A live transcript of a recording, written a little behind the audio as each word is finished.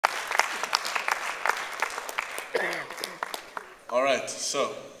All right,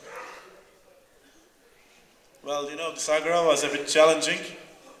 so, well, you know, this Agora was a bit challenging,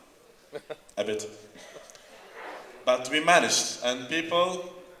 a bit, but we managed, and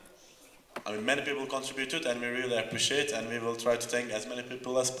many people contributed, and we really appreciate, and we will try to thank as many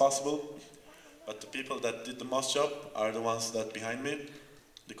people as possible. But the people that did the most job are the ones that behind me,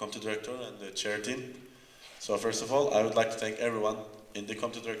 the committee director and the chair team. So first of all, I would like to thank everyone in the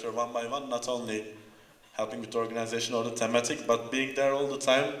committee director one by one, not only helping with the organization or the thematic, but being there all the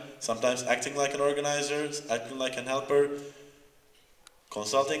time, sometimes acting like an organizer, acting like an helper,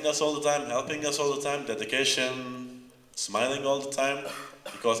 consulting us all the time, helping us all the time, dedication, smiling all the time,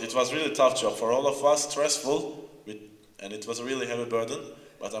 because it was really tough job for all of us, stressful, and it was a really heavy burden,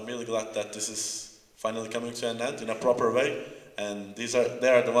 but I'm really glad that this is finally coming to an end in a proper way, and they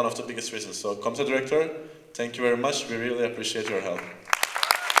are one of the biggest reasons. So, committee director, thank you very much, we really appreciate your help.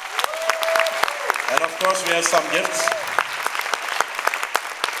 And of course, we have some gifts.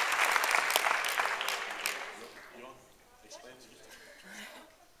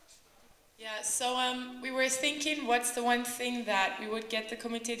 Yeah, so we were thinking what's the one thing that we would get the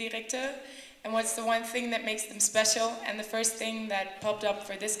committee director and what's the one thing that makes them special. And the first thing that popped up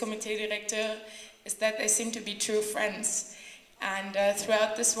for this committee director is that they seem to be true friends. And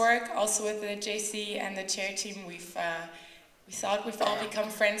throughout this work, also with the JC and the chair team, we thought we've all become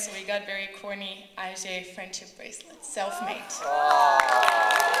friends, so we got very corny AG friendship bracelets, self-made.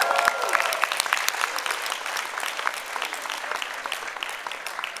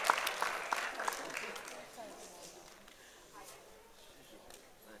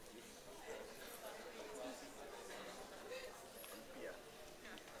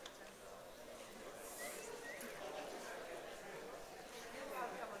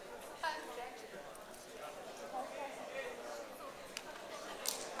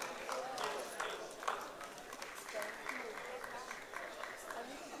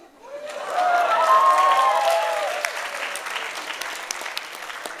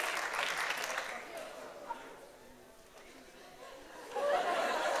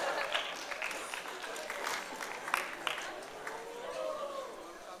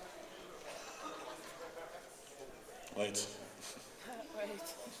 Wait.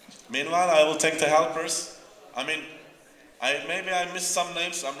 Meanwhile, I will thank the helpers. Maybe I missed some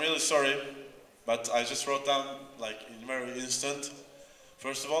names, I'm really sorry, but I just wrote down like in very instant.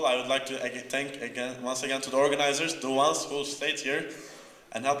 First of all, I would like to thank once again to the organizers, the ones who stayed here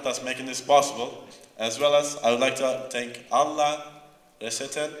and helped us making this possible. As well as I would like to thank Allah,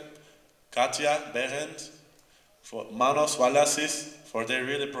 Reseten, Katya, Berend, for Manos, Walasis, for their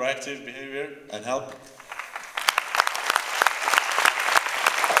really proactive behavior and help.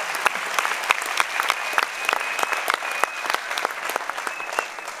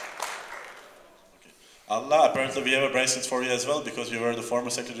 Allah, apparently we have a bracelet for you as well, because you were the former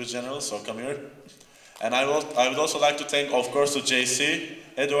Secretary General, so come here. And I would also like to thank, of course, to JC,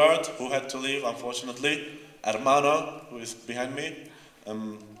 Eduard, who had to leave, unfortunately, Hermano, who is behind me.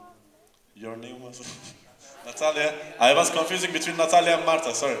 Your name was? Natalia. I was confusing between Natalia and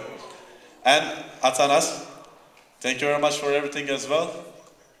Marta, sorry. And Atanas, thank you very much for everything as well.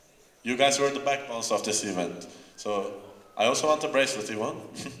 You guys were the backbones of this event. So, I also want a bracelet, you want?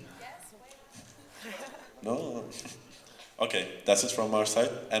 No? Okay, that's it from our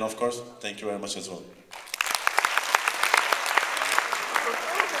side. And of course, thank you very much as well.